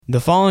The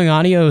following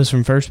audio is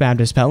from First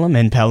Baptist Pelham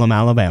in Pelham,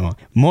 Alabama.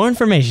 More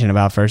information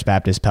about First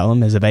Baptist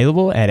Pelham is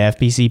available at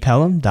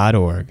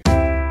fbcpelham.org.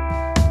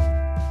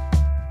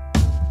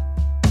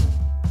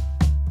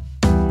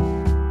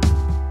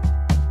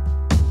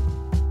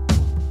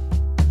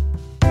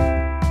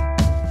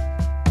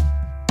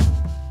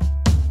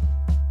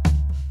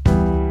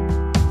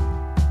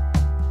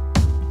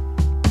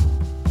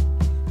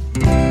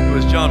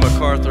 John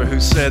MacArthur, who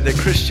said that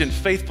Christian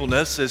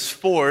faithfulness is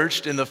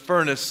forged in the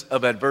furnace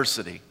of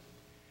adversity.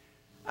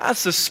 I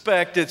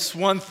suspect it's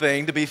one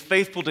thing to be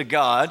faithful to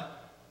God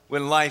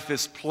when life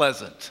is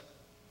pleasant.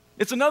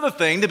 It's another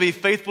thing to be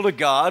faithful to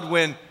God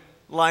when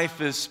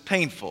life is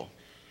painful.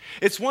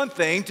 It's one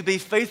thing to be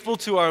faithful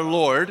to our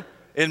Lord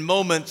in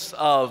moments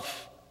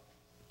of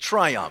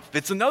triumph.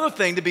 It's another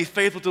thing to be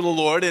faithful to the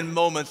Lord in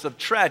moments of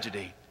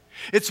tragedy.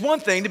 It's one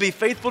thing to be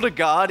faithful to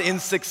God in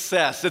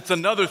success. It's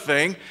another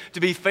thing to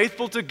be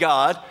faithful to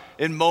God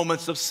in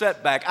moments of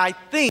setback. I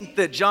think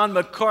that John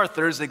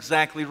MacArthur is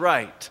exactly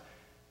right.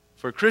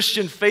 For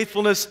Christian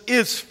faithfulness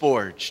is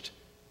forged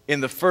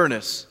in the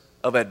furnace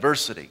of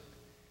adversity.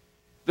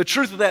 The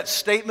truth of that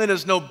statement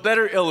is no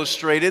better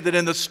illustrated than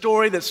in the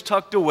story that's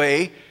tucked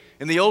away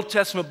in the Old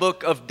Testament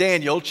book of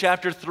Daniel,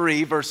 chapter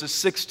 3, verses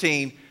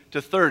 16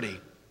 to 30.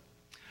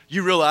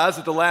 You realize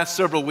that the last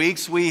several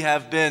weeks we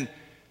have been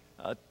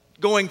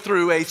going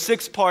through a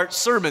 6-part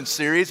sermon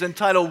series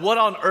entitled, What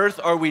on Earth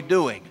Are We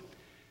Doing?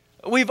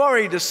 We've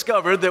already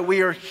discovered that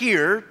we are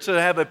here to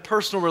have a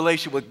personal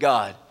relationship with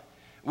God.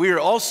 We are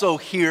also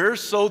here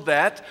so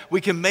that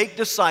we can make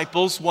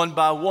disciples one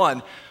by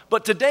one.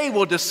 But today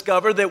we'll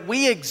discover that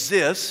we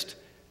exist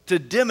to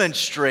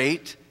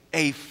demonstrate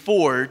a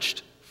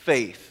forged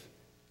faith.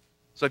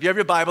 So if you have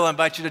your Bible, I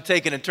invite you to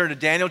take it and turn to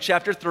Daniel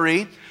chapter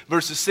 3,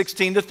 verses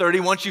 16 to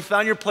 30. Once you've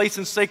found your place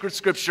in sacred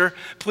scripture,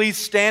 please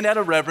stand out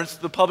of reverence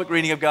to the public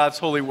reading of God's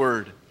holy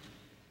word.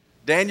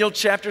 Daniel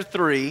chapter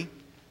 3,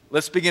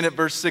 let's begin at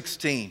verse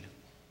 16.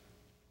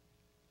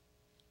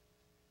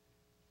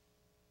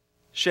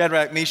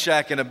 Shadrach,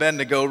 Meshach, and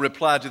Abednego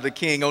replied to the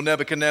king, O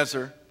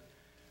Nebuchadnezzar,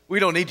 we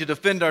don't need to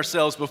defend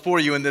ourselves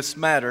before you in this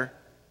matter.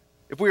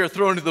 If we are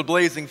thrown into the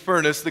blazing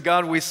furnace, the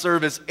God we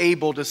serve is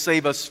able to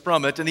save us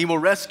from it, and he will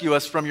rescue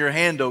us from your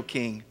hand, O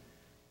king.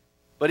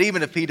 But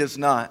even if he does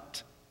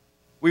not,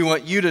 we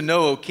want you to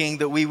know, O king,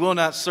 that we will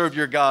not serve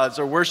your gods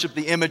or worship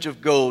the image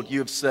of gold you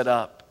have set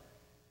up.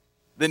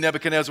 Then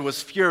Nebuchadnezzar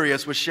was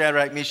furious with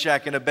Shadrach,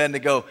 Meshach, and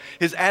Abednego.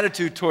 His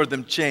attitude toward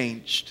them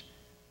changed.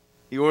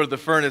 He ordered the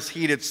furnace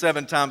heated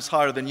 7 times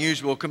hotter than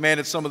usual,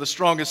 commanded some of the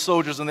strongest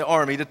soldiers in the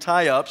army to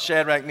tie up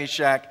Shadrach,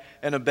 Meshach,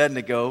 and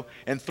Abednego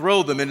and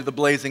throw them into the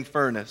blazing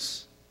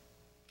furnace.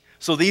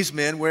 So these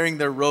men, wearing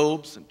their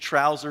robes and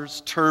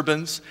trousers,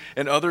 turbans,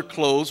 and other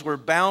clothes, were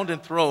bound and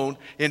thrown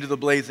into the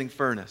blazing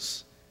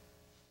furnace.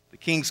 The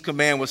king's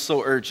command was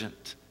so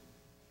urgent,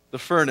 the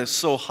furnace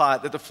so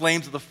hot, that the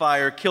flames of the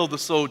fire killed the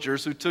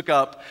soldiers who took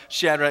up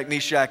Shadrach,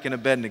 Meshach, and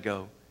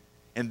Abednego.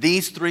 And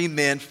these 3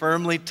 men,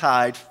 firmly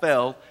tied,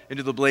 fell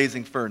into the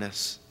blazing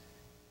furnace.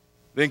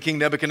 Then King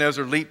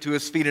Nebuchadnezzar leaped to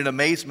his feet in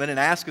amazement and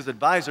asked his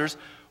advisors,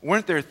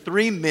 weren't there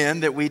 3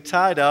 men that we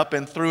tied up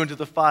and threw into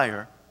the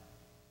fire?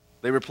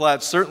 They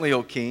replied, certainly,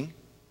 O king.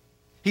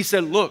 He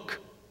said,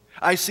 look,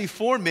 I see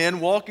 4 men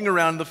walking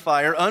around in the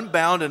fire,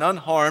 unbound and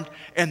unharmed,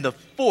 and the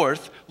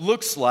 4th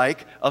looks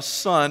like a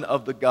son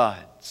of the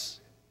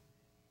gods.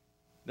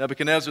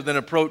 Nebuchadnezzar then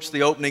approached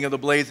the opening of the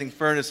blazing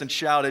furnace and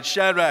shouted,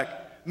 Shadrach,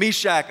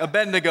 Meshach,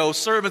 Abednego,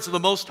 servants of the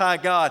Most High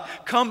God,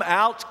 come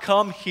out,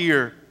 come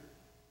here.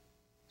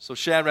 So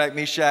Shadrach,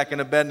 Meshach,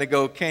 and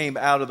Abednego came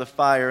out of the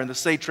fire, and the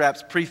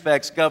satraps,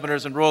 prefects,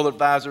 governors, and royal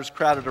advisors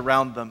crowded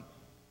around them.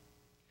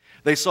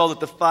 They saw that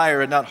the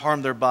fire had not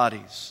harmed their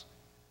bodies,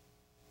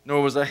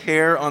 nor was a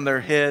hair on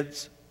their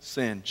heads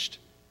singed.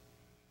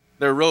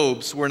 Their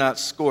robes were not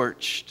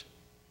scorched.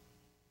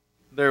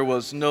 There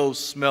was no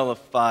smell of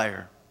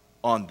fire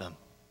on them.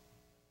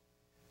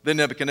 Then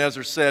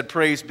Nebuchadnezzar said,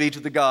 praise be to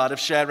the God of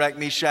Shadrach,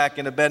 Meshach,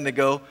 and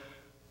Abednego,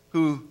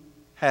 who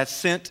has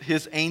sent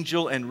his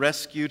angel and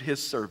rescued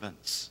his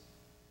servants.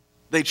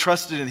 They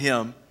trusted in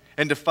him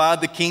and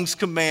defied the king's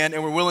command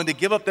and were willing to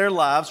give up their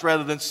lives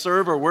rather than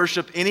serve or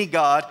worship any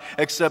god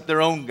except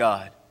their own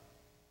God.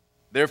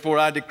 Therefore,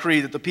 I decree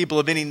that the people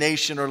of any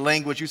nation or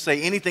language who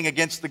say anything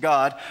against the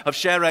God of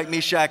Shadrach,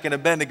 Meshach, and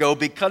Abednego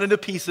be cut into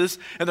pieces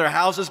and their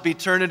houses be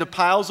turned into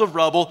piles of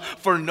rubble,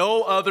 for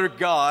no other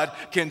God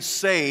can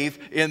save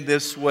in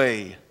this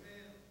way.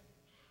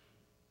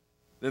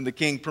 Then the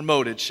king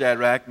promoted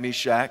Shadrach,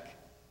 Meshach,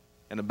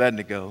 and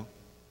Abednego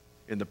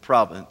in the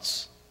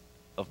province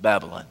of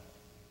Babylon.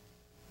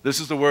 This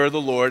is the word of the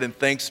Lord, and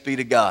thanks be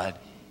to God.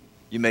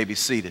 You may be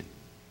seated.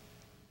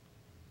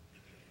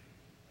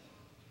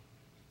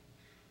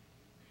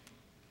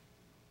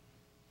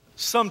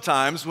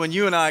 Sometimes when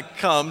you and I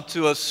come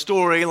to a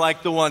story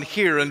like the one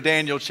here in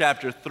Daniel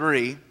chapter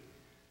 3,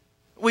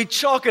 we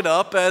chalk it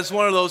up as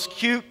one of those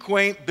cute,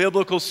 quaint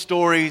biblical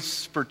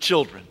stories for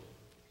children.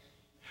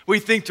 We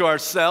think to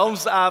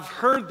ourselves, I've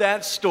heard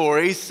that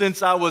story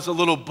since I was a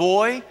little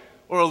boy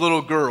or a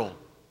little girl.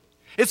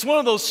 It's one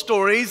of those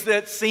stories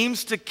that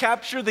seems to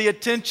capture the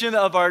attention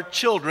of our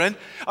children.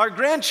 Our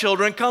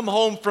grandchildren come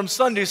home from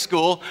Sunday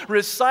school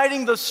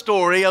reciting the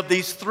story of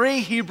these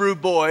three Hebrew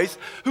boys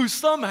who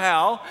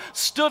somehow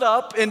stood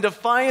up in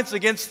defiance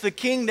against the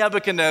king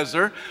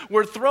Nebuchadnezzar,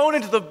 were thrown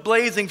into the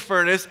blazing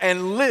furnace,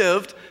 and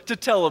lived to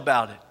tell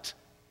about it.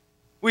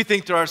 We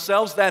think to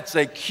ourselves, that's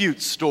a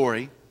cute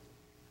story.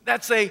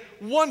 That's a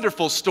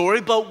wonderful story,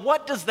 but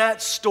what does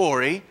that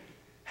story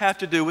have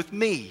to do with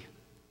me?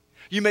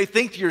 You may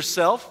think to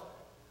yourself,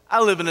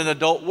 I live in an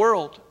adult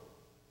world,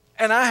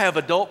 and I have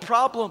adult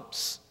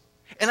problems,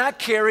 and I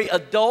carry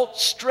adult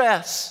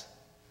stress.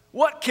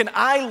 What can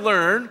I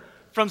learn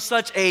from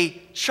such a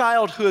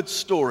childhood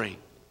story?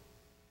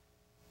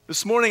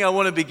 This morning I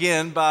want to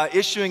begin by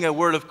issuing a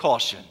word of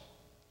caution.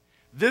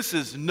 This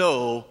is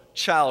no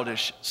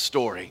childish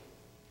story.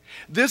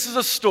 This is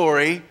a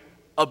story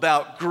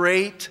about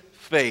great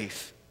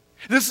faith.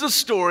 This is a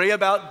story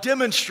about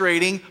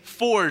demonstrating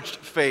forged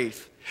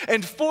faith.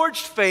 And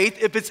forged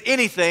faith, if it's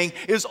anything,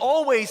 is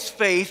always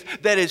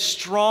faith that is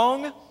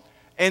strong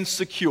and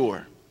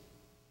secure.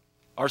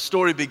 Our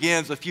story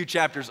begins a few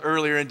chapters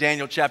earlier in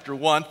Daniel chapter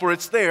 1, for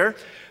it's there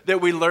that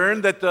we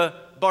learn that the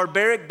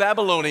barbaric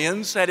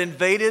Babylonians had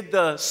invaded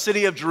the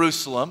city of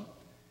Jerusalem,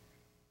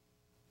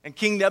 and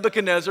King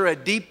Nebuchadnezzar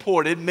had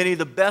deported many of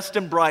the best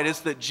and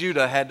brightest that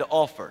Judah had to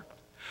offer.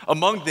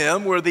 Among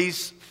them were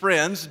these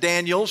friends,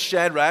 Daniel,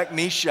 Shadrach,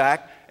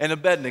 Meshach, and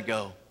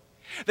Abednego.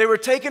 They were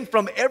taken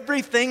from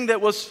everything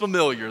that was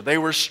familiar. They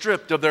were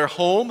stripped of their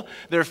home,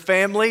 their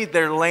family,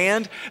 their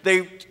land.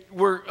 They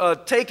were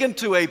taken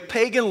to a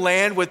pagan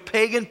land with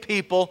pagan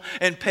people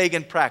and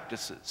pagan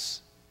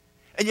practices.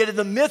 And yet in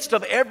the midst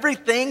of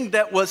everything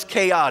that was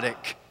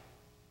chaotic,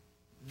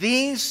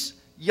 these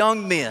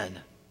young men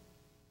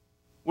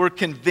were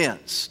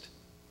convinced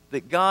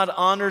that God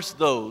honors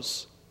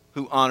those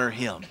who honor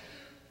Him.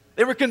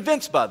 They were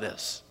convinced by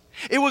this.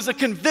 It was a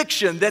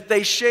conviction that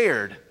they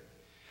shared.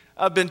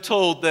 I've been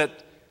told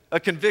that a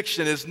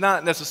conviction is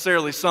not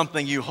necessarily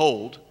something you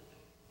hold,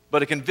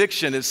 but a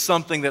conviction is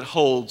something that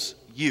holds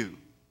you.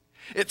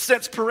 It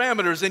sets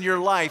parameters in your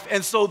life.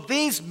 And so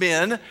these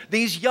men,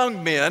 these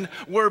young men,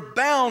 were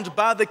bound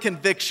by the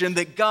conviction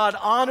that God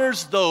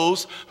honors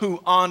those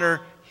who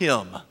honor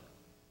Him.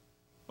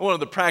 One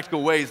of the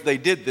practical ways they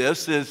did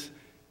this is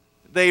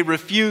they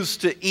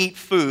refused to eat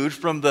food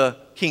from the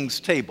king's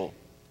table.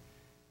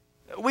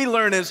 We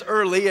learn as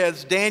early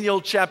as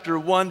Daniel chapter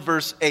 1,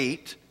 verse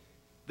 8,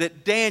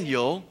 that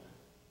Daniel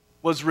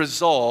was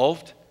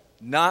resolved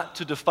not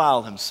to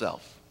defile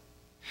himself.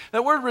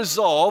 That word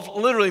resolve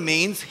literally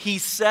means he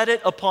set it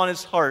upon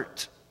his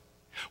heart.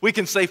 We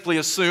can safely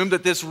assume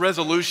that this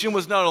resolution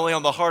was not only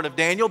on the heart of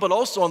Daniel, but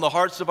also on the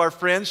hearts of our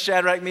friends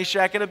Shadrach,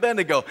 Meshach, and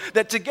Abednego.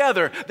 That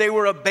together they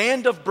were a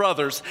band of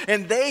brothers,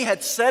 and they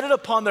had set it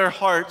upon their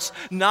hearts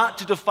not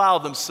to defile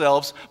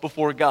themselves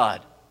before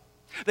God.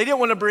 They didn't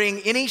want to bring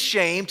any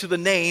shame to the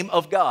name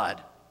of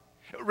God.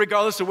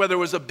 Regardless of whether it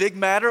was a big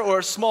matter or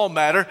a small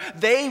matter,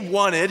 they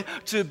wanted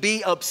to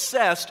be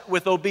obsessed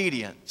with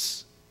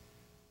obedience.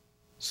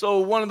 So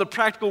one of the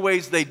practical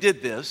ways they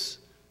did this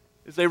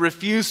is they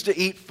refused to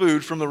eat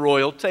food from the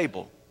royal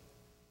table.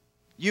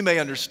 You may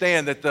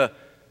understand that the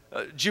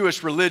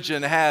Jewish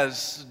religion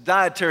has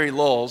dietary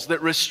laws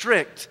that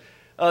restrict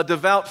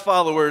devout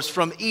followers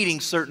from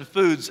eating certain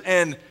foods,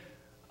 and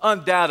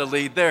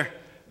undoubtedly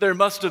there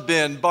must have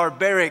been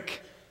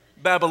barbaric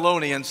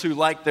Babylonians who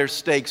liked their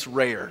steaks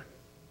rare.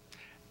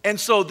 And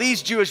so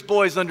these Jewish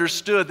boys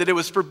understood that it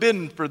was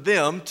forbidden for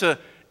them to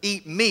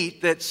eat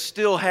meat that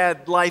still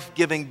had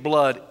life-giving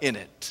blood in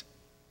it.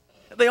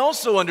 They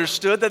also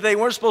understood that they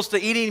weren't supposed to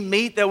eat any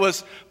meat that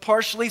was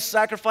partially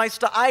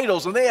sacrificed to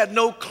idols, and they had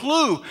no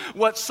clue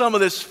what some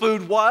of this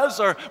food was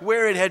or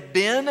where it had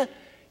been.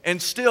 And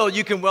still,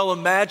 you can well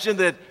imagine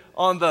that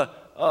on the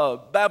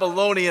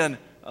Babylonian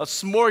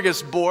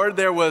smorgasbord,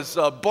 there was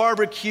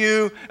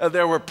barbecue,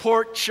 there were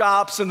pork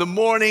chops. In the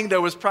morning, there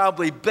was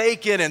probably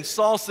bacon and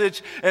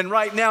sausage, and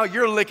right now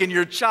you're licking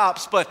your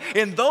chops. But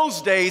in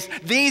those days,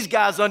 these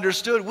guys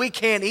understood we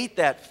can't eat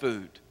that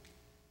food.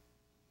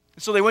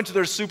 So they went to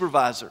their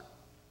supervisor,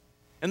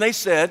 and they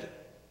said,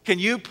 "Can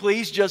you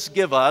please just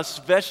give us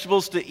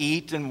vegetables to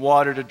eat and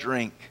water to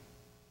drink?"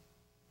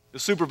 The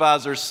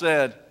supervisor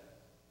said,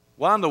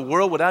 "Why in the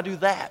world would I do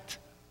that?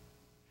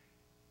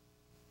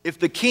 If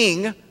the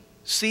king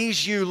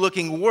sees you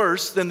looking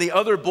worse than the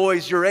other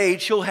boys your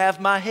age, he'll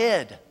have my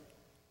head."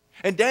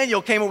 And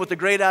Daniel came up with a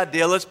great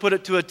idea. Let's put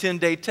it to a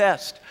 10-day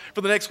test. For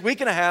the next week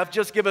and a half,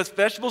 just give us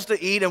vegetables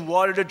to eat and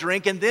water to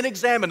drink, and then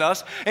examine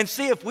us and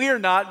see if we are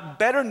not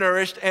better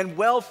nourished and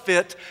well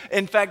fit,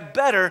 in fact,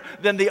 better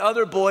than the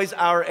other boys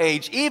our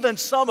age, even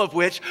some of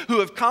which who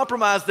have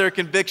compromised their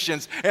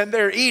convictions and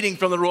they're eating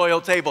from the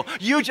royal table.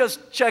 You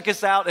just check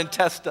us out and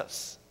test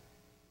us.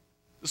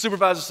 The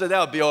supervisor said that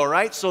would be all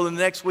right. So the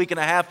next week and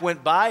a half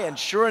went by, and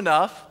sure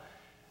enough,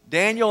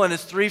 Daniel and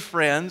his three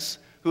friends,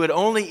 who had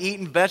only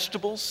eaten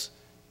vegetables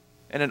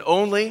and had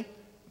only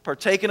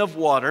partaken of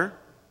water,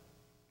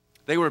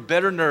 they were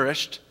better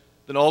nourished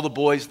than all the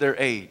boys their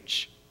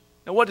age.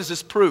 Now, what does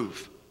this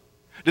prove?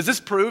 Does this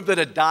prove that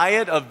a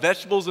diet of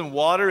vegetables and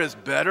water is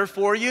better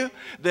for you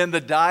than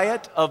the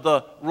diet of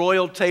the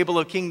royal table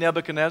of King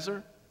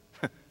Nebuchadnezzar?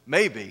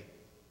 Maybe.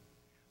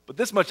 But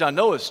this much I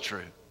know is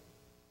true.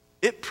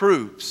 It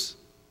proves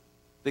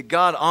that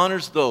God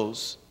honors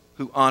those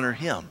who honor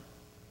him.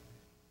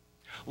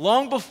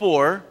 Long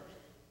before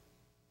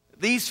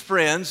these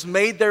friends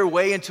made their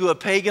way into a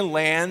pagan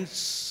land,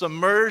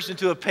 submerged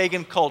into a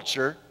pagan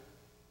culture,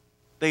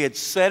 they had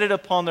set it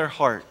upon their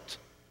heart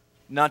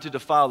not to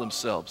defile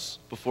themselves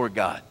before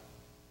God.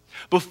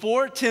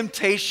 Before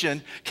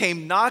temptation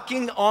came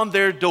knocking on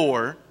their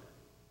door,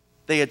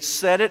 they had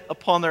set it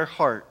upon their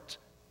heart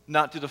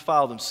not to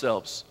defile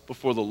themselves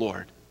before the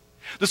Lord.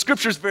 The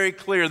scripture is very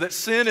clear that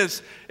sin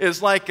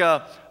is like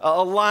a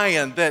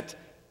lion that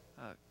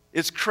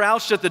is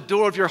crouched at the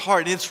door of your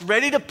heart, and it's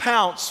ready to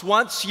pounce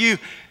once you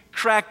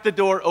crack the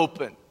door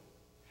open.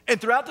 And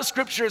throughout the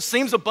scripture, it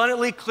seems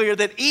abundantly clear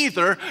that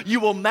either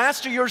you will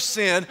master your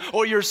sin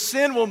or your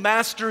sin will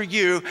master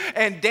you.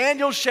 And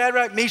Daniel,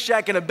 Shadrach,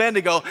 Meshach, and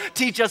Abednego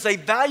teach us a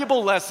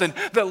valuable lesson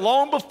that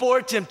long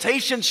before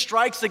temptation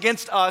strikes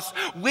against us,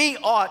 we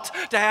ought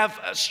to have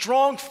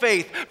strong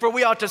faith, for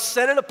we ought to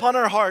set it upon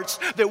our hearts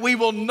that we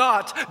will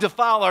not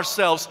defile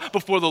ourselves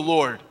before the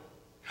Lord.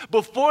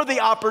 Before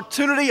the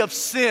opportunity of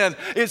sin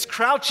is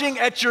crouching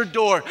at your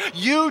door,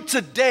 you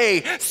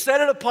today set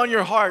it upon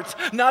your heart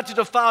not to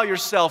defile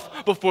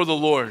yourself before the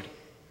Lord.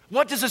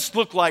 What does this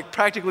look like,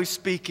 practically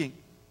speaking?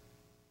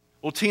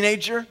 Well,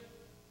 teenager,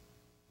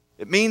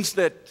 it means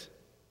that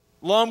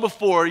long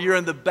before you're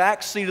in the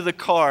back seat of the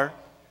car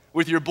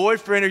with your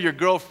boyfriend or your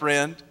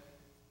girlfriend,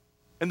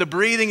 and the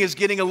breathing is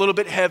getting a little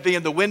bit heavy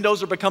and the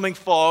windows are becoming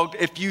fogged,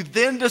 if you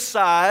then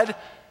decide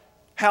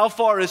how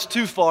far is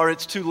too far,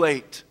 it's too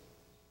late.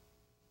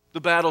 The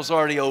battle's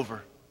already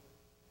over.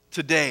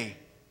 Today,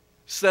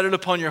 set it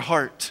upon your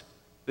heart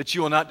that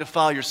you will not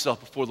defile yourself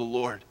before the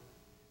Lord.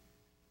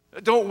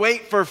 Don't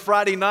wait for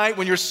Friday night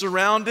when you're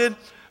surrounded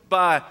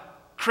by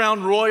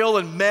Crown Royal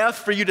and meth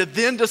for you to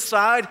then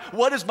decide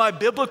what is my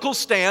biblical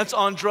stance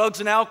on drugs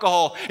and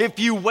alcohol. If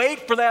you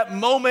wait for that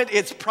moment,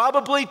 it's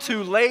probably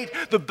too late.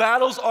 The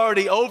battle's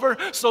already over.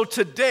 So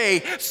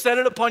today, set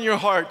it upon your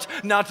heart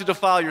not to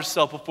defile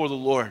yourself before the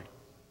Lord.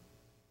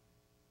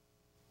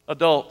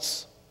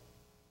 Adults,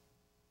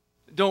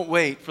 don't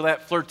wait for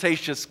that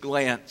flirtatious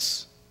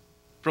glance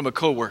from a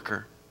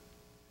coworker,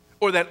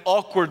 or that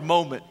awkward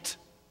moment,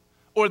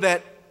 or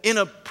that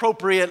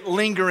inappropriate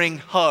lingering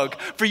hug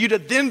for you to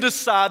then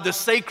decide the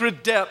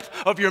sacred depth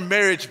of your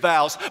marriage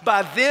vows.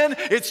 By then,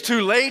 it's too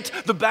late.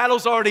 The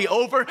battle's already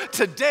over.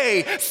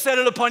 Today, set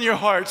it upon your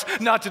hearts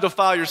not to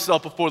defile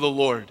yourself before the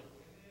Lord.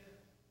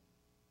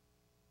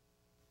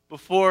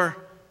 Before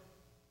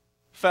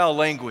foul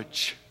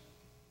language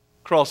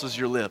crosses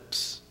your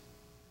lips,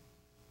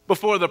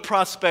 before the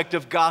prospect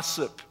of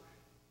gossip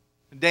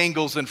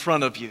dangles in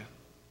front of you,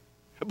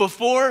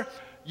 before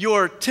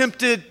you're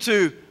tempted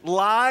to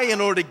lie in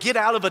order to get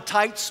out of a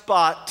tight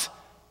spot,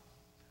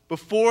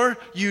 before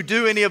you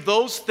do any of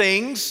those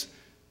things,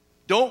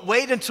 don't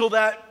wait until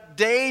that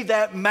day,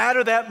 that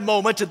matter, that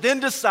moment to then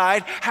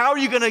decide how are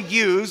you going to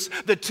use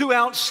the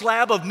 2-ounce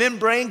slab of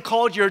membrane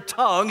called your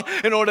tongue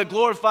in order to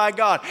glorify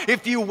God.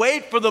 If you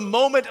wait for the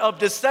moment of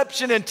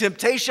deception and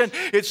temptation,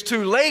 it's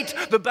too late.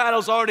 The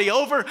battle's already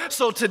over.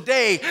 So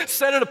today,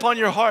 set it upon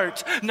your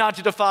heart not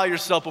to defile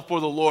yourself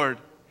before the Lord.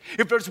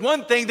 If there's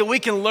one thing that we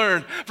can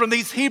learn from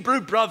these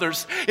Hebrew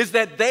brothers, is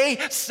that they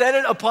set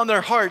it upon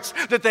their hearts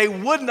that they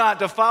would not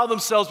defile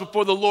themselves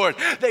before the Lord.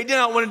 They did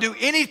not want to do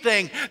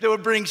anything that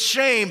would bring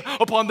shame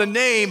upon the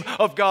name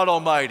of God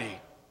Almighty.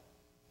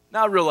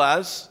 Now I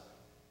realize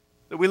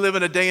that we live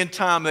in a day and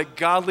time that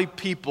godly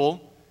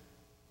people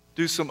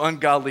do some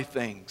ungodly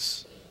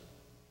things.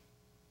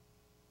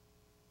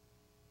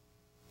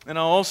 And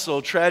I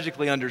also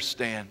tragically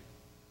understand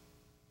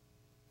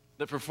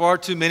that for far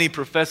too many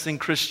professing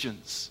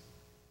Christians,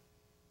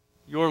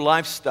 your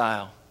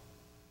lifestyle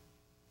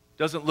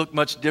doesn't look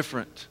much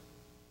different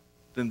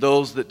than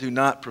those that do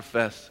not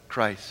profess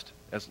Christ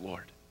as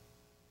Lord.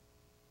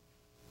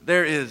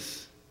 There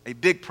is a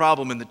big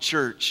problem in the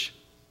church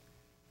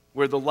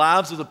where the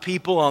lives of the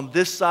people on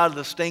this side of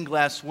the stained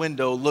glass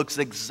window looks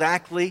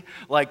exactly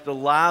like the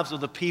lives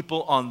of the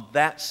people on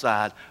that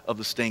side of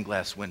the stained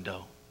glass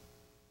window.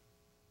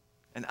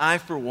 And I,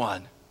 for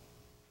one,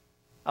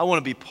 I want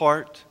to be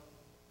part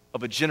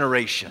of a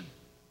generation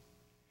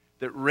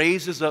that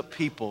raises up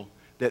people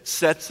that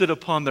sets it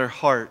upon their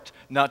heart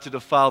not to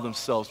defile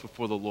themselves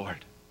before the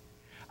Lord.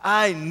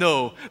 I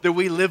know that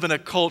we live in a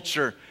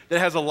culture that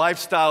has a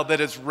lifestyle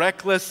that is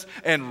reckless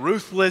and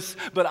ruthless,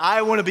 but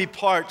I want to be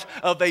part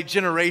of a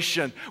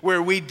generation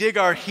where we dig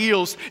our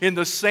heels in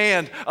the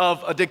sand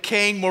of a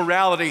decaying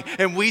morality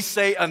and we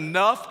say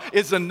enough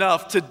is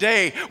enough.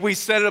 Today, we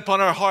set it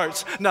upon our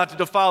hearts not to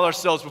defile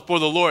ourselves before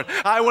the Lord.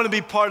 I want to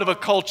be part of a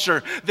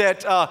culture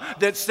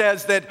that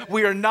says that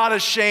we are not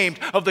ashamed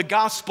of the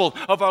gospel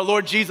of our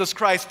Lord Jesus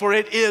Christ, for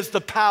it is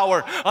the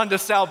power unto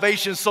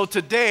salvation. So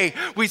today,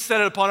 we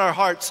set it upon our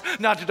hearts hearts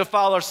not to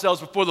defile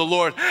ourselves before the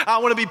Lord. I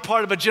want to be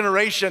part of a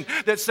generation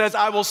that says,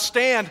 I will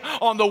stand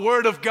on the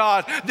Word of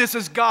God. This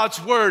is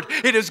God's Word.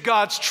 It is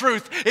God's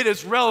truth. It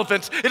is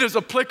relevant. It is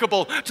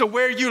applicable to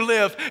where you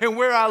live and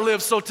where I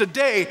live. So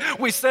today,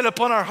 we set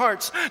upon our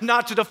hearts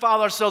not to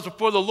defile ourselves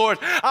before the Lord.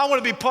 I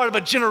want to be part of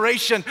a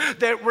generation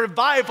that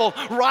revival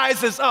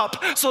rises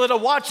up so that a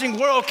watching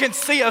world can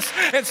see us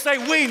and say,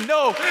 we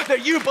know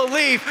that you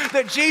believe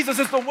that Jesus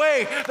is the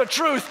way, the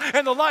truth,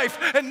 and the life,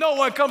 and no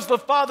one comes to the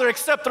Father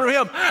except through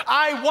him.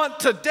 I want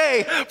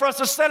today for us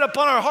to set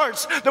upon our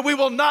hearts that we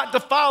will not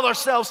defile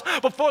ourselves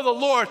before the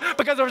Lord,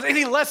 because if there's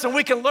any lesson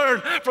we can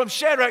learn from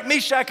Shadrach,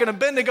 Meshach, and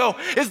Abednego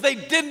is they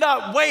did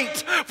not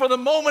wait for the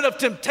moment of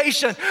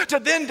temptation to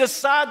then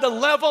decide the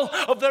level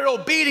of their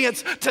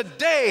obedience.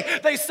 Today,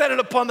 they set it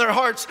upon their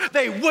hearts.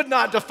 They would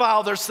not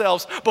defile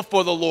themselves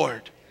before the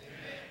Lord.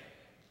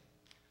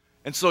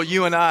 And so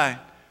you and I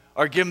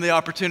are given the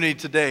opportunity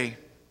today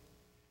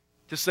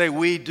to say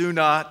we do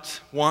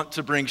not want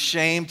to bring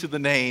shame to the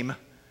name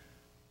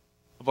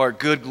of our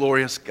good,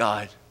 glorious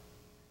God.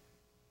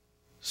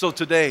 So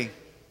today,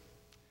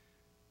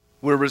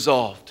 we're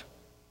resolved.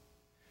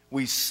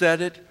 We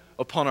set it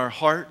upon our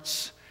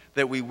hearts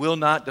that we will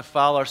not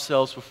defile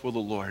ourselves before the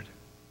Lord.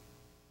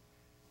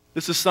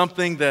 This is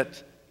something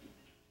that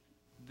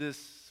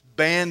this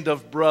band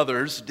of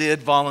brothers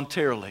did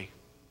voluntarily.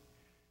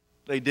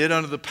 They did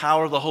under the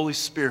power of the Holy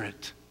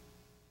Spirit.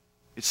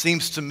 It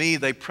seems to me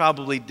they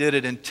probably did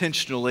it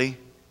intentionally,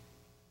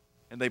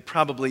 and they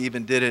probably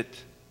even did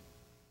it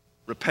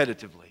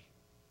repetitively.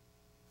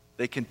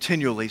 They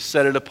continually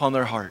set it upon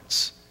their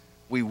hearts.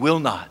 We will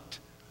not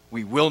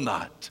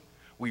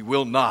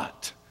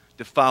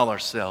defile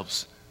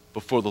ourselves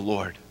before the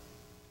Lord.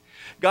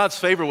 God's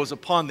favor was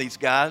upon these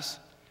guys.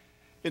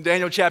 In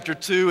Daniel chapter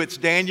 2, it's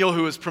Daniel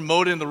who is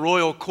promoted in the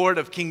royal court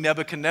of King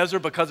Nebuchadnezzar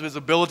because of his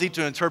ability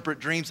to interpret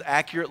dreams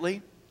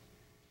accurately.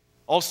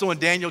 Also in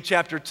Daniel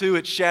chapter 2,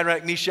 it's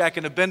Shadrach, Meshach,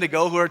 and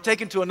Abednego who are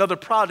taken to another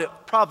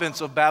province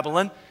of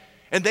Babylon,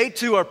 and they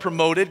too are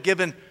promoted,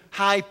 given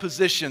high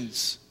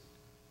positions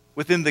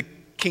within the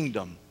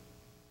kingdom.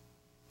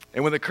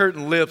 And when the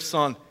curtain lifts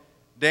on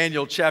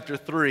Daniel chapter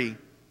 3,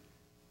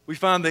 we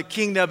find that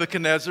King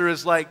Nebuchadnezzar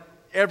is like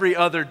every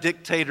other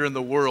dictator in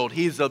the world.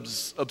 He's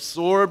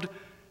absorbed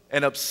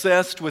and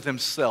obsessed with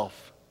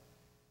himself.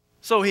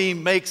 So he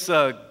makes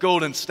a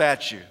golden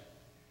statue.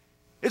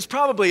 It's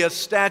probably a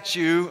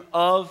statue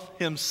of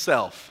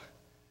himself.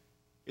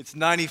 It's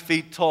 90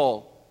 feet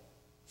tall.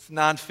 It's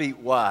 9 feet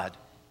wide.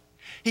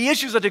 He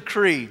issues a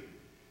decree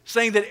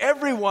saying that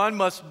everyone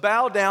must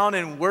bow down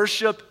and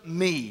worship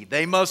me.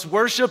 They must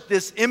worship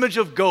this image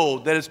of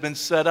gold that has been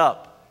set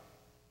up.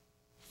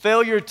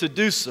 Failure to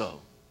do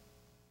so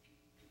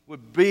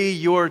would be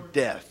your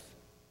death.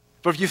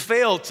 For if you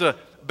fail to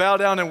bow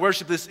down and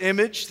worship this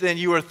image, then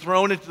you are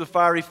thrown into the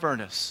fiery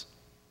furnace.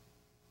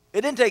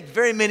 It didn't take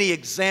very many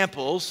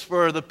examples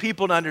for the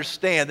people to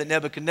understand that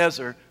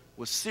Nebuchadnezzar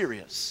was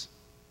serious.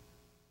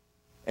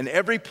 And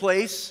every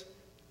place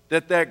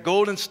that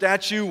golden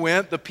statue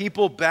went, the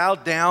people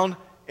bowed down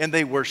and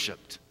they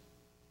worshiped.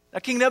 Now,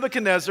 King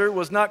Nebuchadnezzar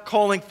was not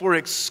calling for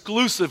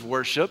exclusive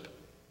worship,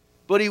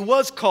 but he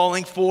was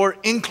calling for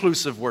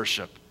inclusive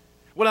worship.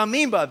 What I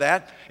mean by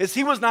that is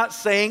he was not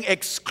saying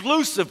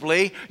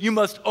exclusively, you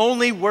must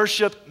only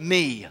worship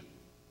me.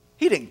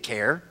 He didn't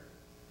care.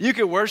 You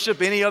could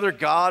worship any other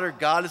god or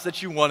goddess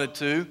that you wanted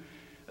to.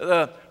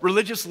 The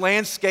religious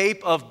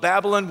landscape of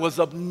Babylon was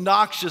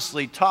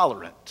obnoxiously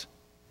tolerant.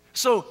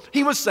 So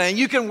he was saying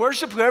you can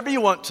worship whoever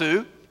you want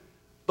to,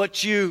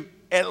 but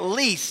at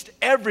least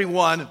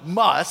everyone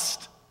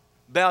must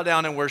bow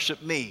down and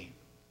worship me.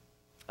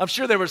 I'm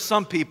sure there were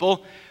some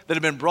people that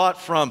had been brought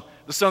from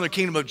the southern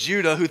kingdom of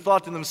Judah who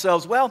thought to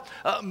themselves, well,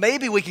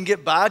 maybe we can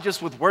get by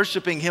just with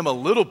worshiping him a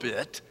little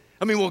bit.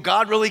 I mean, will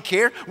God really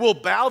care? We'll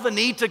bow the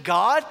knee to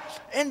God,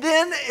 and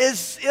then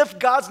as if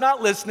God's not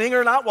listening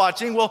or not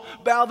watching, we'll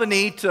bow the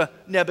knee to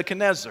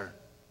Nebuchadnezzar.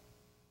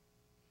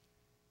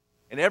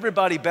 And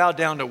everybody bowed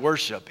down to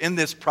worship in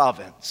this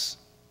province,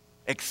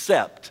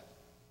 except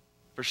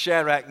for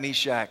Shadrach,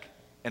 Meshach,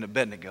 and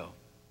Abednego.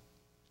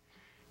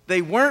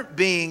 They weren't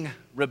being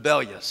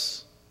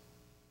rebellious.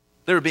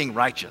 They were being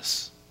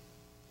righteous.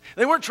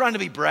 They weren't trying to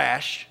be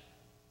brash.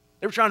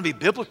 They were trying to be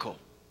biblical.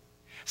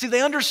 See,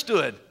 they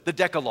understood the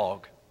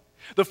Decalogue.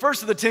 The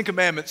first of the 10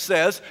 Commandments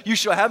says, you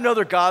shall have no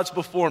other gods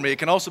before me. It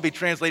can also be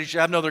translated, you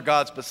shall have no other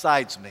gods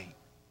besides me.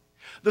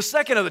 The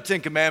second of the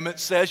 10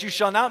 Commandments says, you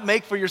shall not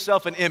make for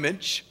yourself an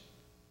image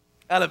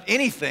out of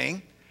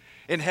anything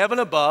in heaven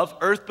above,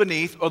 earth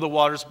beneath, or the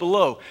waters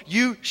below.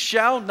 You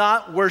shall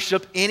not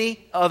worship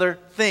any other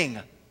thing.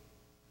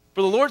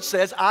 For the Lord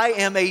says, I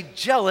am a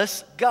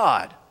jealous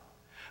God.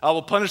 I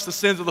will punish the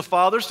sins of the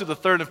fathers to the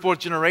third and fourth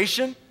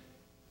generation,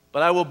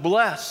 but I will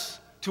bless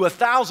to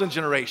 1,000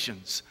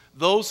 generations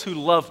those who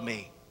love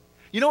me.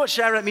 You know what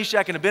Shadrach,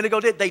 Meshach, and Abednego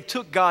did? They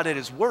took God at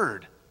his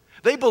word.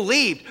 They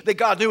believed that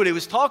God knew what he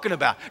was talking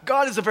about.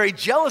 God is a very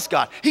jealous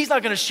God. He's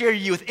not going to share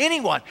you with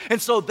anyone.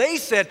 And so they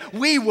said,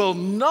 we will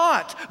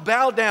not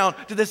bow down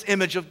to this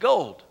image of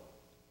gold.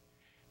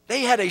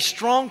 They had a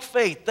strong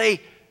faith.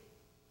 They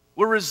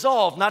were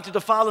resolved not to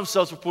defile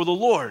themselves before the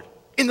Lord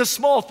in the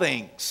small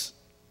things,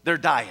 their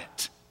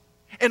diet,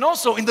 and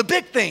also in the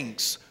big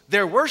things,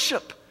 their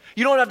worship.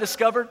 You know what I've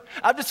discovered?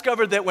 I've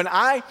discovered that when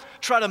I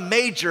try to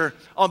major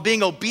on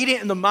being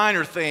obedient in the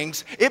minor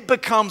things, it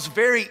becomes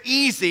very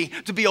easy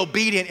to be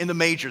obedient in the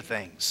major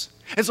things.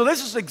 And so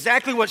this is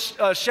exactly what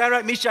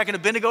Shadrach, Meshach, and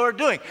Abednego are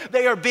doing.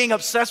 They are being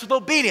obsessed with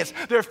obedience.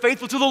 They're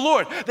faithful to the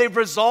Lord. They've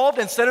resolved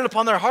and set it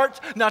upon their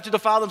hearts not to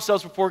defile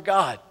themselves before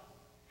God.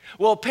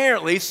 Well,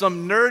 apparently,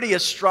 some nerdy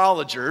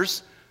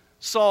astrologers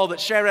saw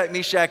that Shadrach,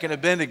 Meshach, and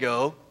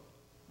Abednego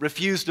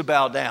refused to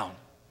bow down.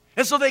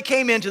 And so they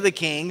came into the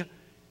king,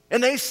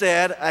 and they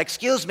said,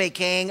 "Excuse me,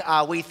 king,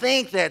 we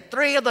think that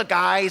 3 of the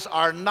guys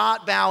are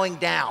not bowing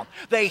down.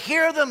 They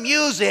hear the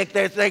music,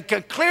 they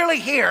can clearly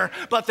hear,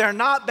 but they're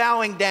not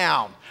bowing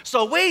down.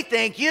 So we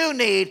think you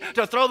need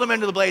to throw them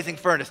into the blazing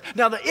furnace."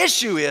 Now the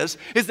issue is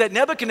that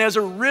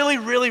Nebuchadnezzar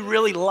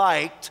really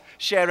liked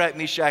Shadrach,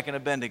 Meshach, and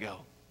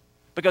Abednego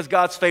because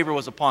God's favor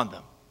was upon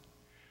them.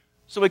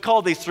 So he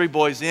called these 3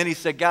 boys in. He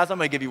said, "Guys, I'm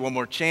going to give you one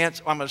more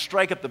chance. I'm going to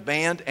strike up the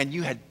band, and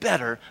you had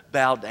better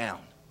bow down.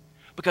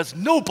 Because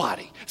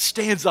nobody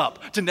stands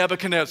up to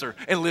Nebuchadnezzar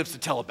and lives to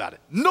tell about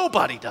it.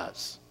 Nobody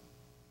does."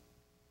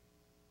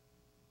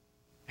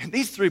 And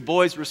these 3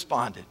 boys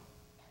responded,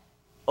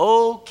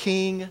 "O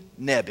King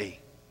Nebi,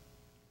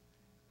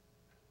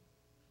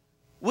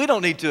 we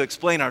don't need to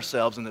explain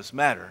ourselves in this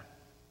matter,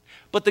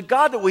 but the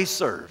God that we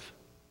serve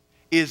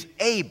is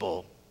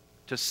able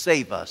to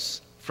save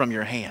us from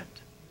your hand.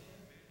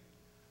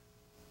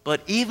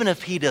 But even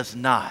if he does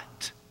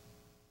not,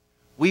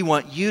 we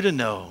want you to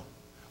know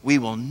we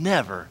will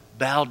never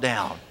bow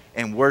down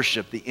and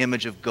worship the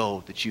image of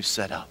gold that you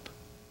set up."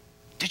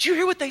 Did you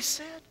hear what they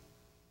said?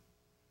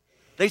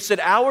 They said,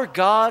 "Our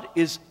God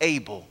is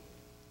able,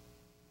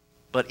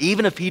 but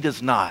even if he does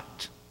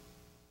not,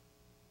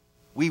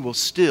 we will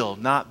still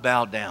not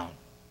bow down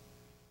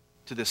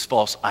to this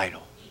false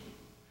idol."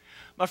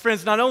 My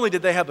friends, not only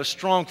did they have a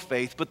strong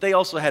faith, but they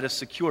also had a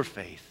secure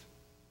faith.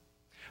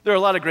 There are a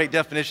lot of great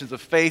definitions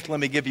of faith. Let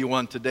me give you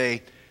one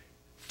today.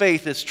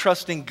 Faith is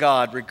trusting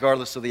God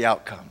regardless of the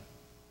outcome.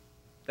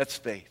 That's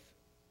faith.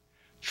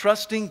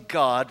 Trusting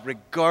God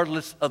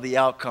regardless of the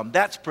outcome.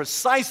 That's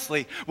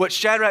precisely what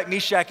Shadrach,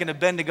 Meshach, and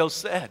Abednego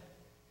said.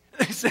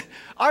 They said,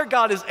 "Our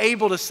God is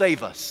able to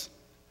save us.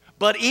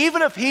 But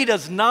even if he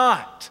does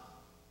not,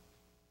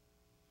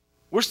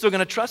 we're still going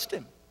to trust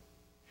him.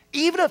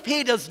 Even if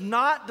he does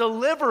not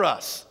deliver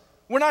us,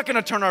 we're not going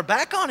to turn our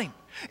back on him.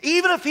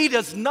 Even if he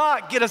does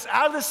not get us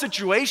out of this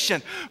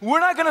situation, we're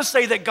not going to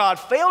say that God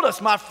failed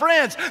us." My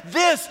friends,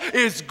 this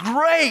is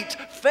great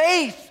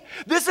faith.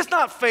 This is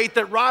not faith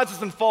that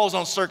rises and falls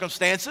on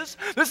circumstances.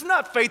 This is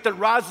not faith that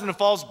rises and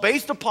falls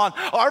based upon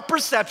our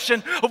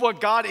perception of what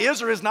God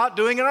is or is not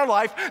doing in our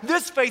life.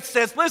 This faith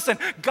says, listen,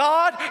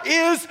 God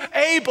is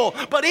able,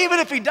 but even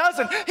if he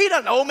doesn't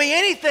owe me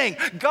anything.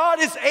 God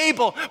is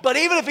able, but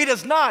even if he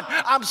does not,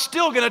 I'm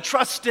still going to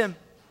trust him.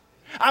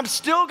 I'm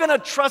still going to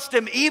trust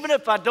him even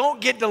if I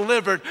don't get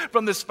delivered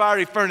from this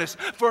fiery furnace.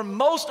 For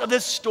most of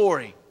this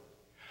story,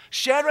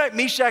 Shadrach,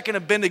 Meshach, and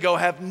Abednego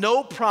have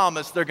no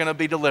promise they're going to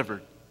be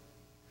delivered.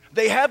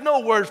 They have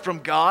no word from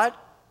God.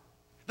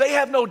 They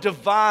have no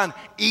divine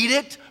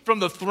edict from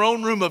the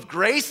throne room of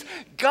grace.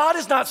 God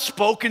has not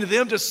spoken to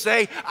them to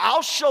say,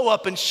 "I'll show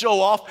up and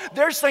show off."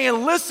 They're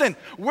saying, "Listen,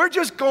 we're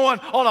just going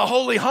on a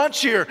holy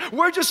hunch here.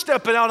 We're just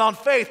stepping out on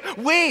faith.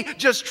 We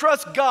just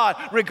trust God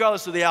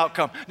regardless of the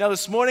outcome." Now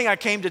this morning I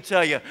came to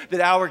tell you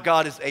that our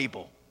God is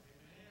able.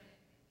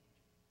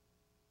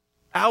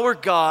 Our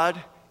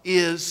God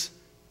is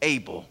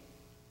able.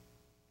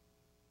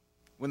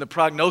 When the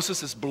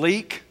prognosis is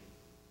bleak,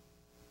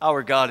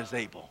 our God is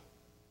able.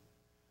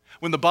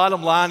 When the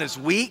bottom line is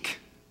weak,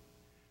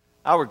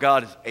 our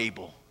God is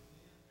able.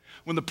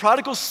 When the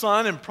prodigal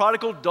son and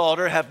prodigal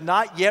daughter have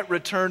not yet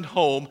returned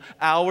home,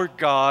 our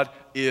God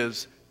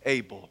is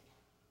able.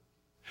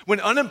 When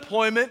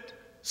unemployment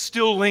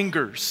still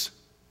lingers,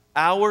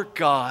 our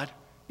God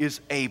is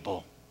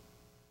able.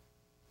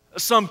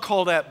 Some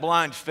call that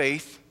blind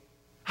faith.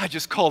 I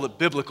just call it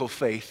biblical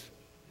faith.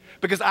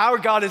 Because our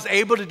God is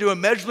able to do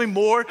immeasurably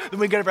more than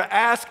we could ever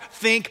ask,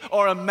 think,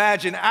 or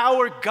imagine.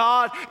 Our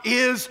God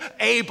is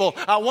able.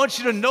 I want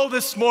you to know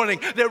this morning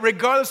that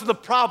regardless of the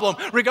problem,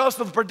 regardless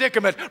of the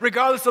predicament,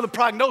 regardless of the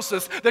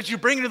prognosis that you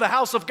bring into the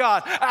house of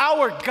God,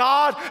 our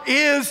God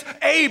is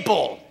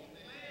able.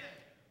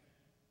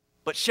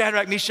 But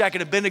Shadrach, Meshach,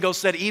 and Abednego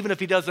said, even if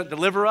he doesn't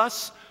deliver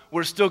us,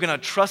 we're still going to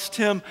trust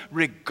him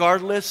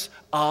regardless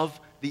of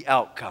the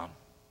outcome.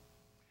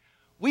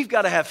 We've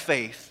got to have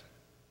faith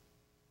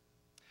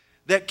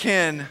that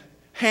can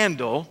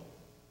handle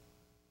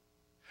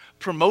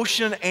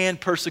promotion and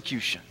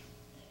persecution.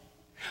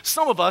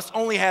 Some of us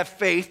only have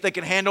faith that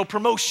can handle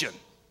promotion,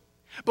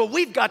 but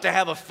we've got to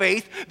have a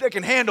faith that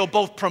can handle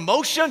both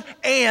promotion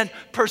and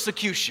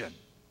persecution.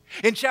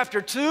 In chapter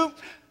 2,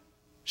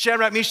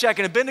 Shadrach, Meshach,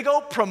 and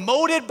Abednego,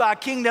 promoted by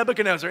King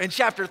Nebuchadnezzar. In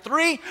chapter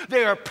 3,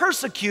 they are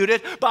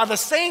persecuted by the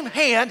same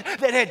hand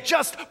that had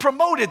just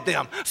promoted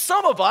them.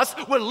 Some of us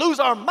would lose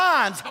our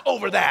minds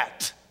over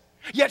that.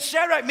 Yet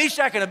Shadrach,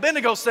 Meshach, and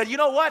Abednego said, you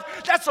know what?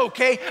 That's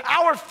okay.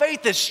 Our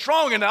faith is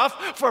strong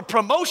enough for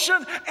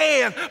promotion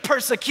and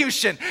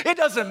persecution. It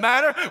doesn't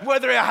matter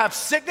whether I have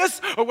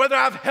sickness or whether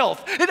I have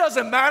health. It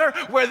doesn't matter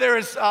whether there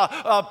is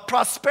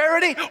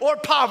prosperity or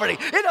poverty.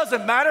 It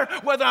doesn't matter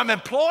whether I'm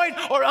employed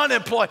or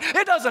unemployed.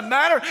 It doesn't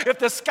matter if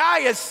the sky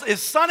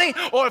is sunny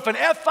or if an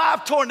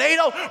F5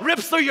 tornado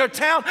rips through your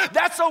town.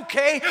 That's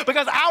okay,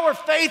 because our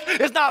faith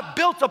is not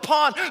built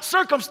upon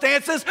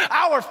circumstances.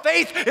 Our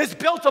faith is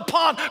built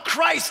upon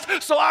Christ.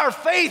 So our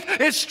faith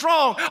is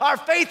strong. Our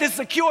faith is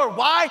secure.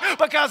 Why?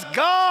 Because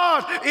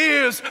God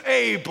is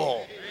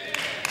able.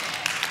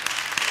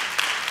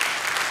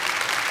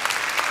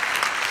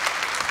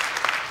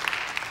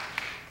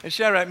 And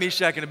Shadrach,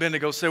 Meshach, and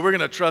Abednego said, we're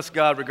going to trust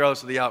God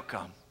regardless of the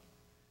outcome.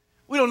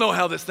 We don't know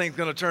how this thing's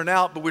going to turn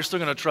out, but we're still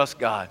going to trust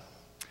God.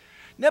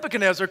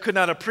 Nebuchadnezzar could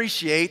not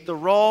appreciate the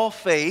raw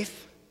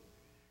faith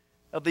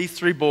of these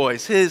three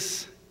boys.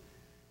 His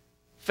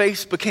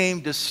face became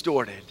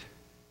distorted.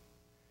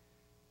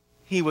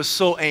 He was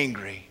so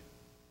angry.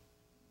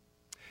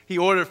 He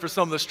ordered for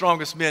some of the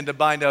strongest men to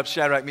bind up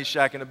Shadrach,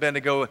 Meshach, and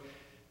Abednego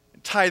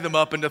and tie them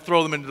up and to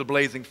throw them into the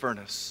blazing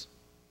furnace.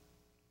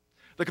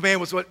 The command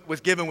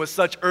was given with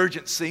such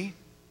urgency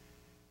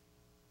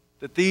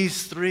that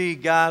these three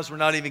guys were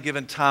not even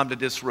given time to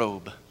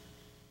disrobe.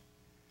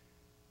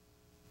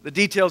 The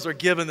details are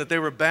given that they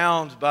were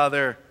bound by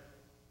their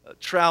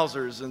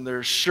trousers and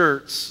their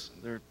shirts,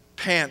 their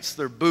pants,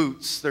 their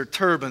boots, their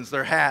turbans,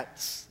 their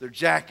hats, their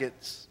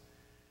jackets.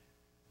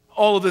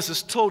 All of this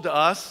is told to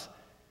us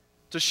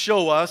to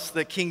show us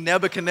that King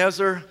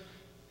Nebuchadnezzar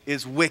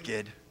is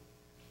wicked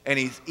and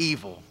he's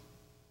evil,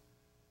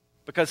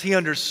 because he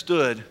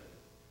understood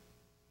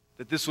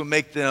that this would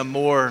make them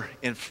more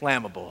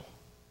inflammable.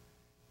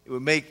 It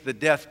would make the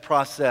death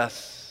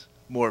process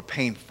more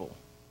painful.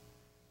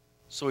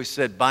 So he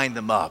said, bind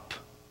them up.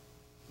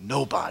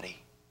 Nobody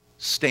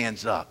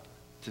stands up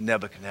to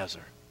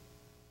Nebuchadnezzar.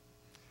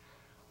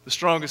 The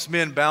strongest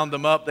men bound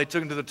them up. They took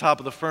them to the top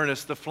of the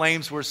furnace. The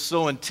flames were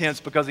so intense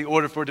because he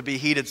ordered for it to be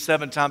heated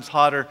 7 times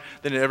hotter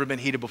than it had ever been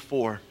heated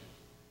before.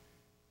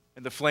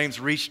 And the flames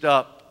reached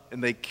up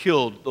and they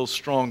killed those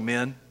strong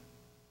men.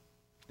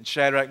 And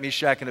Shadrach,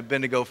 Meshach, and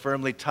Abednego,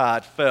 firmly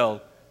tied,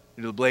 fell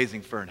into the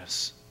blazing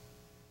furnace.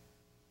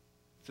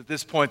 It's at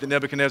this point that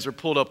Nebuchadnezzar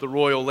pulled up the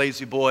royal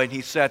lazy boy and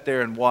he sat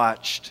there and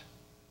watched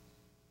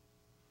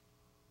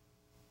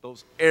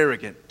those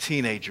arrogant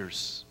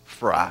teenagers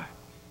fry.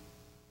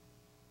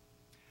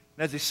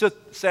 And as he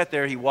sat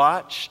there, he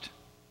watched,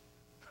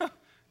 and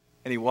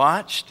he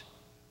watched,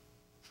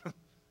 and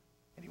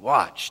he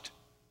watched.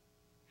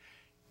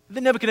 And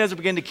then Nebuchadnezzar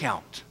began to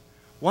count.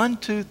 1,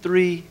 2,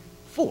 3,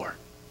 4.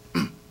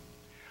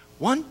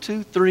 1,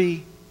 2,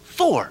 3,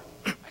 4.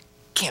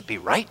 Can't be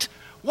right.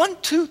 1,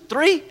 2,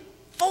 3,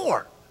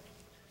 4.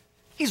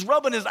 He's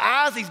rubbing his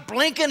eyes, he's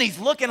blinking, he's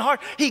looking hard.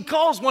 He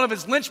calls one of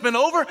his lynchmen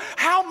over.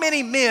 How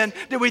many men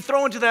did we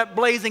throw into that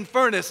blazing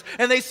furnace?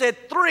 And they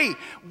said, 3.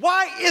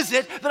 Why is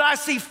it that I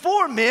see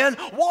 4 men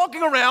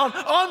walking around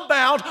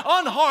unbound,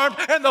 unharmed,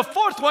 and the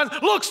 4th one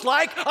looks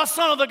like a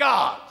son of the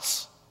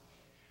gods?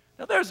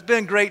 Now, there's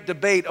been great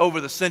debate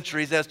over the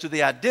centuries as to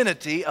the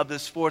identity of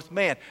this 4th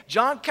man.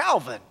 John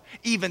Calvin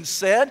even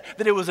said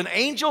that it was an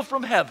angel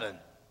from heaven.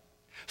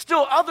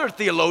 Still, other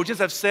theologians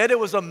have said it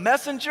was a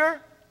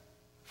messenger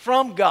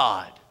from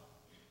God.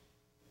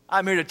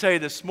 I'm here to tell you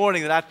this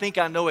morning that I think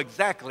I know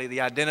exactly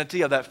the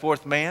identity of that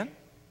 4th man,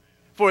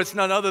 for it's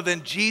none other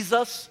than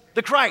Jesus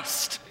the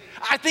Christ.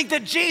 I think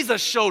that Jesus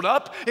showed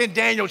up in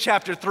Daniel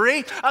chapter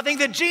 3. I think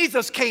that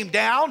Jesus came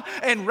down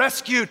and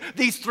rescued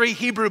these 3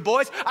 Hebrew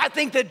boys. I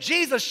think that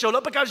Jesus showed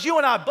up because you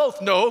and I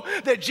both know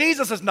that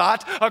Jesus is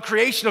not a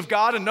creation of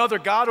God, another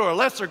God, or a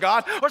lesser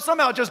God, or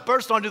somehow just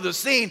burst onto the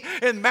scene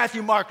in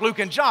Matthew, Mark, Luke,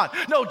 and John.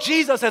 No,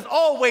 Jesus has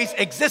always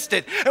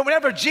existed. And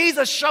whenever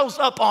Jesus shows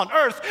up on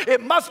earth,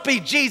 it must be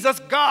Jesus,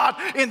 God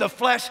in the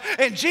flesh.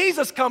 And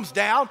Jesus comes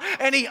down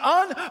and he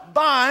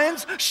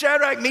unbinds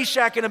Shadrach,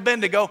 Meshach, and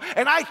Abednego.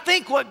 And I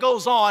think what goes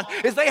on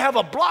is they have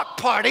a block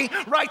party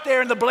right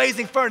there in the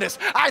blazing furnace.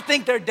 I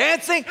think they're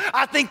dancing.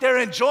 I think they're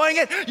enjoying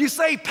it. You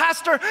say,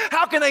 Pastor,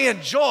 how can they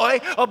enjoy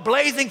a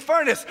blazing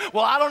furnace?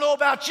 Well, I don't know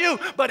about you,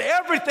 but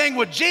everything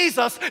with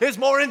Jesus is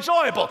more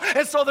enjoyable.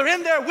 And so they're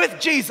in there with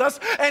Jesus,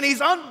 and he's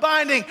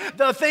unbinding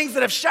the things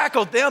that have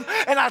shackled them,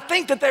 and I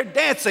think that they're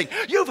dancing.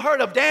 You've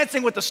heard of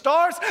Dancing with the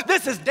Stars.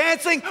 This is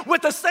Dancing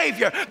with the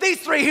Savior. These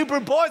 3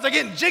 Hebrew boys are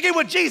getting jiggy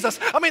with Jesus.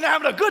 I mean, they're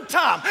having a good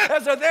time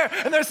as they're there,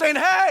 and they're saying,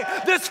 hey,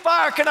 this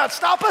fire cannot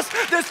stop us.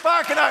 This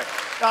fire cannot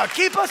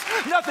keep us.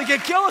 Nothing can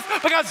kill us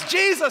because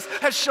Jesus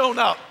has shown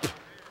up.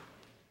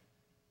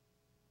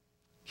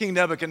 King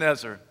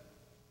Nebuchadnezzar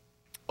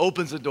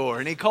opens the door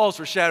and he calls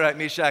for Shadrach,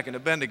 Meshach, and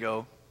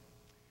Abednego.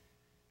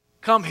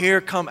 Come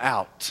here, come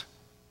out.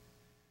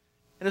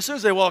 And as soon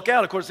as they walk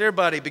out, of course,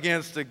 everybody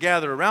begins to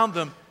gather around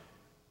them.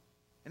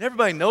 And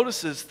everybody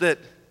notices that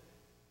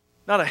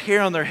not a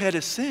hair on their head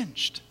is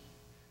singed.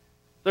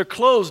 Their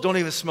clothes don't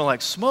even smell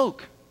like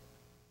smoke.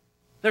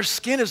 Their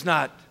skin is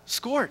not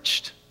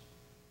scorched.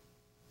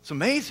 It's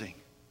amazing.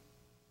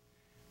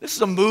 This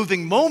is a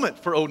moving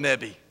moment for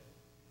Nebi.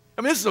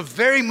 I mean, this is a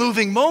very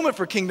moving moment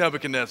for King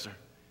Nebuchadnezzar.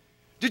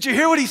 Did you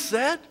hear what he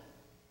said?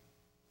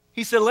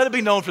 He said, let it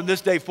be known from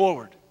this day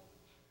forward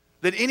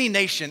that any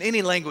nation,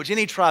 any language,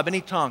 any tribe,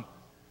 any tongue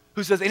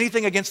who says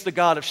anything against the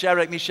God of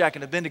Shadrach, Meshach,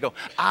 and Abednego,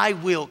 I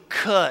will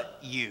cut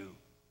you.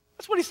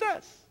 That's what he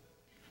says.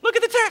 Look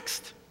at the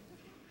text.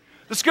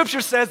 The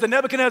scripture says that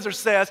Nebuchadnezzar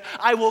says,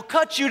 I will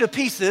cut you to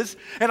pieces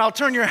and I'll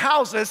turn your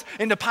houses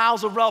into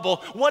piles of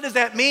rubble. What does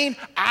that mean?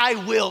 I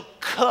will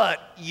cut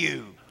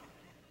you.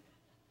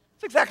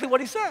 That's exactly what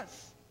he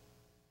says.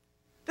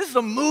 This is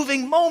a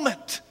moving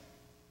moment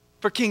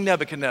for King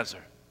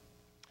Nebuchadnezzar.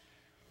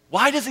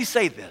 Why does he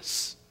say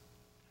this?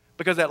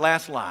 Because that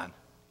last line,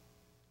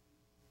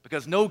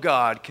 because no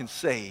God can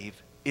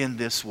save in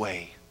this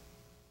way.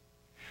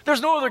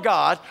 There's no other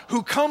God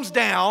who comes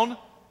down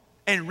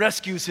and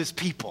rescues his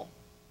people.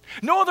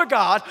 No other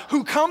God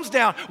who comes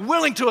down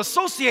willing to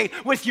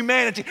associate with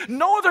humanity.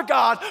 No other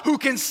God who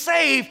can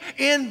save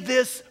in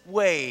this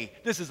way.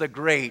 This is a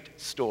great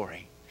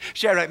story.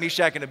 Shadrach,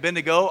 Meshach, and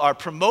Abednego are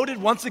promoted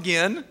once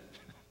again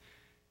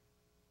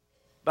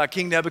by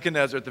King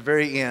Nebuchadnezzar at the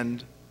very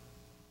end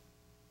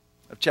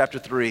of chapter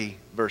 3,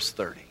 verse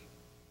 30.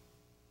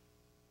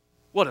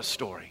 What a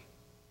story.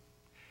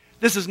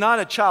 This is not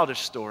a childish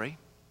story.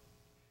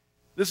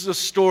 This is a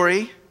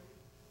story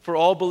for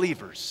all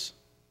believers.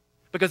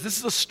 Because this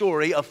is a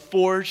story of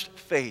forged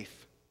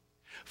faith.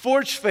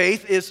 Forged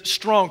faith is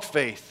strong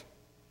faith.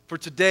 For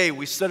today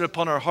we set it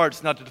upon our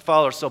hearts not to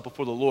defile ourselves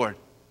before the Lord.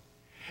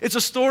 It's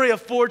a story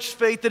of forged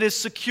faith that is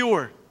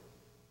secure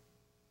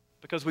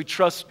because we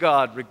trust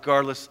God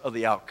regardless of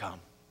the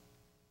outcome.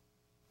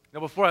 Now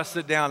before I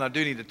sit down, I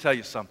do need to tell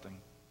you something.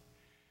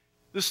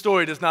 This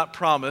story does not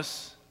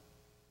promise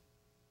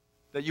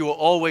that you will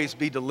always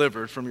be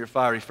delivered from your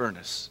fiery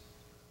furnace.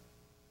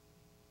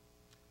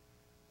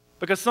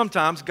 Because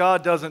sometimes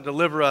God doesn't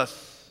deliver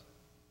us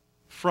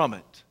from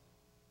it,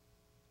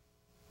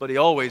 but He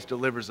always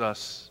delivers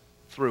us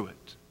through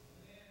it.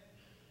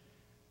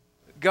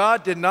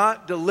 God did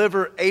not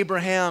deliver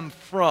Abraham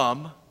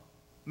from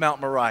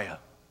Mount Moriah.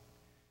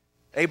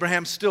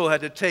 Abraham still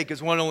had to take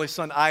his one and only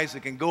son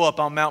Isaac and go up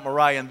on Mount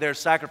Moriah and there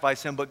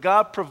sacrifice him, but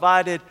God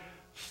provided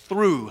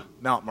through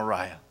Mount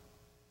Moriah.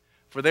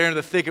 For there in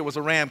the thicket was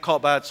a ram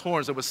caught by its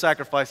horns that was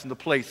sacrificed in the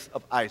place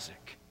of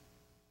Isaac.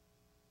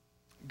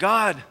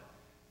 God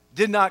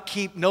did not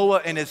keep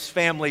Noah and his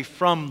family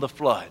from the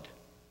flood,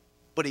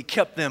 but He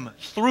kept them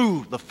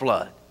through the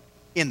flood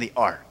in the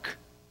ark.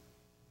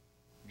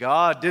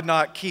 God did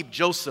not keep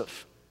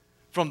Joseph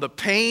from the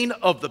pain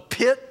of the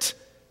pit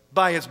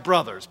by his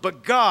brothers,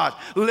 but God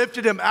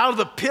lifted him out of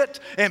the pit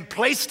and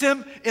placed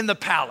him in the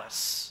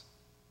palace.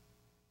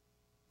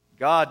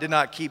 God did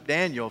not keep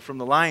Daniel from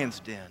the lion's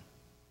den,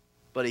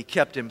 but He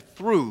kept him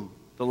through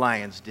the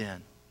lion's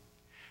den.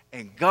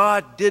 And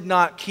God did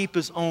not keep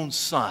His own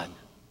Son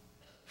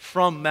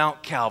from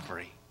Mount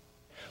Calvary,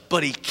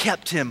 but He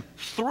kept him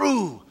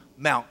through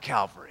Mount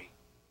Calvary.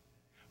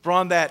 For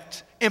on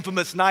that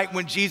infamous night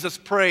when Jesus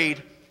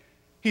prayed,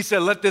 He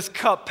said, let this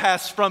cup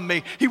pass from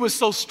me. He was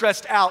so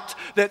stressed out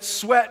that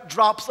sweat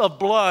drops of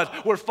blood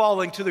were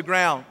falling to the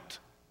ground.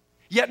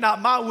 Yet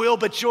not my will,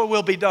 but your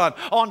will be done.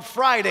 On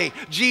Friday,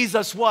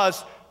 Jesus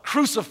was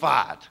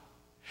crucified.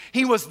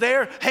 He was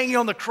there hanging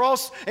on the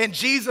cross, and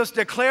Jesus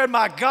declared,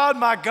 my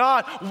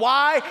God,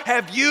 why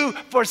have you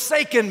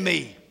forsaken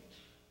me?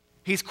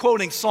 He's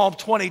quoting Psalm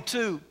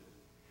 22.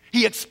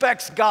 He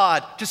expects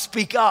God to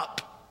speak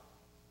up,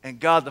 and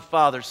God the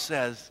Father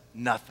says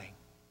nothing.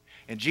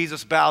 And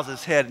Jesus bows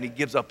his head and He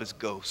gives up his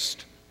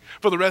ghost.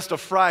 For the rest of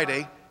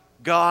Friday,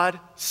 God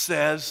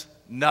says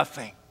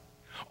nothing.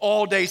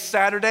 All day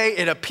Saturday,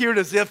 it appeared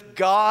as if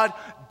God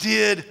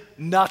did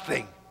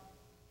nothing.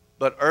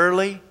 But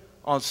early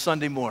on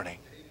Sunday morning,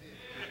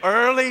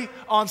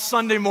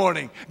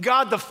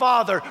 God the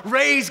Father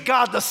raised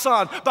God the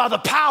Son by the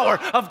power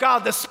of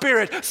God the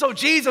Spirit. So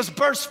Jesus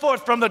burst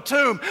forth from the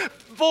tomb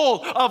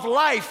full of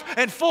life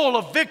and full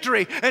of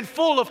victory and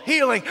full of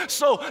healing.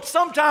 So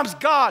sometimes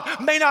God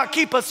may not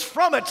keep us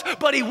from it,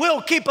 but He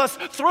will keep us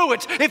through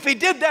it. If He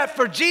did that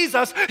for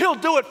Jesus, He'll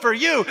do it for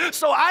you.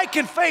 So I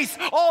can face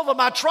all of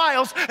my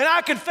trials, and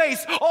I can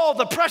face all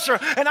the pressure,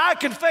 and I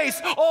can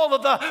face all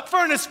of the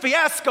furnace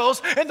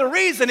fiascos. And the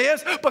reason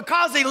is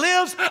because He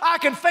lives, I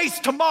can face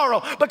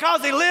tomorrow.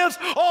 Because He lives,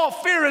 all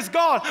fear is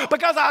gone.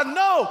 Because I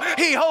know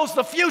He holds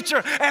the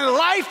future, and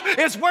life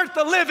is worth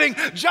the living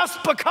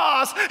just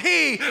because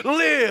He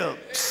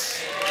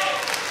lives.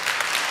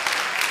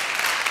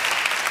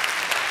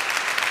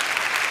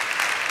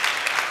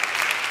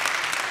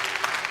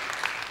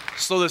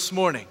 So this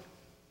morning,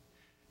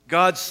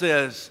 God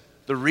says,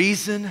 the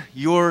reason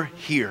you're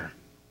here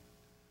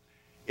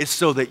is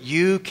so that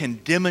you can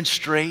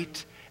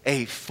demonstrate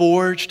a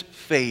forged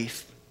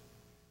faith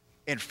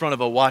in front of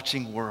a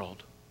watching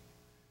world.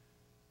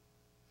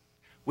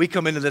 We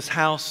come into this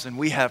house and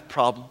we have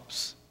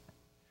problems.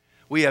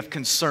 We have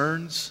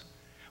concerns.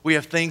 We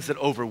have things that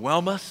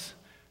overwhelm us.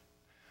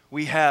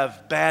 We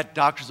have bad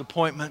doctor's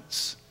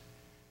appointments.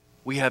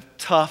 We have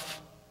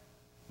tough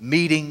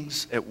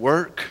meetings at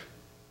work.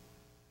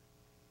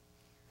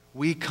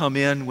 We come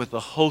in with a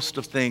host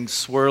of things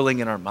swirling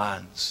in our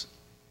minds.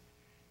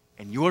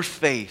 And your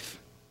faith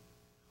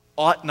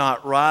ought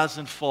not rise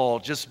and fall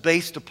just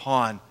based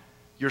upon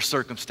your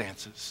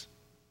circumstances.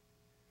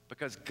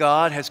 Because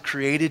God has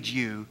created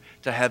you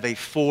to have a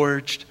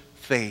forged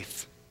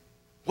faith.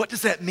 What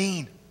does that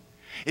mean?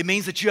 It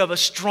means that you have a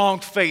strong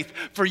faith,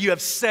 for you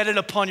have set it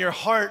upon your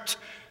heart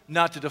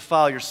not to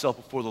defile yourself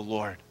before the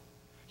Lord.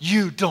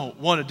 You don't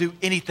want to do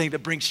anything that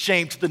brings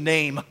shame to the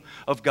name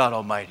of God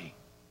Almighty.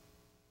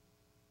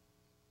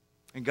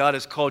 And God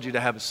has called you to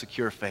have a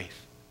secure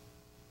faith.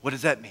 What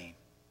does that mean?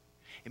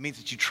 It means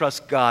that you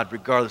trust God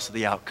regardless of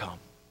the outcome.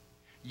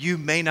 You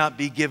may not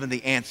be given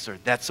the answer.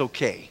 That's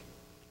okay.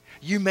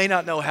 You may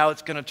not know how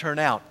it's going to turn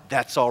out.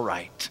 That's all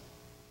right.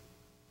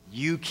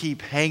 You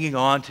keep hanging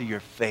on to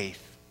your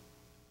faith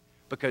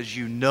because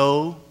you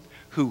know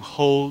who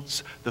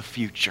holds the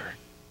future.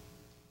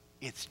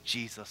 It's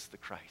Jesus the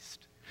Christ.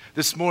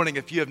 This morning,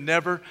 if you have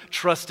never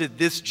trusted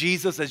this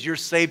Jesus as your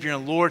Savior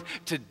and Lord,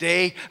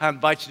 today I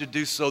invite you to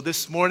do so.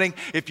 This morning,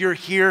 if you're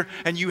here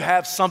and you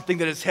have something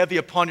that is heavy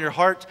upon your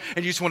heart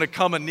and you just want to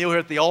come and kneel here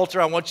at the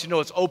altar, I want you to know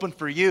it's open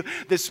for you.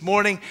 This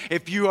morning,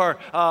 if you are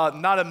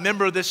not a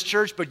member of this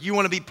church, but you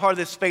want to be part of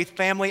this faith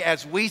family,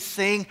 as we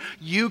sing,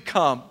 you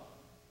come.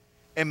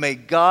 And may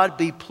God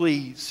be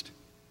pleased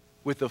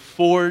with the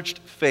forged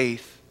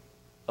faith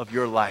of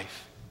your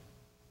life.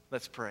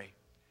 Let's pray.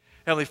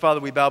 Heavenly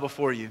Father, we bow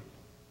before you.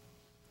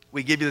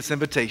 We give you this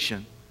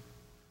invitation.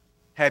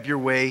 Have your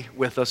way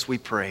with us, we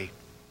pray.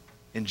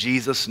 In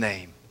Jesus'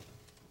 name,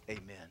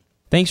 amen.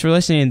 Thanks for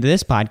listening to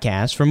this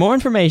podcast. For more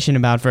information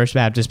about First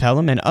Baptist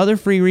Pelham and other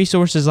free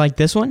resources like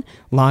this one,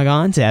 log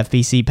on to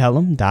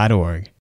fbcpelham.org.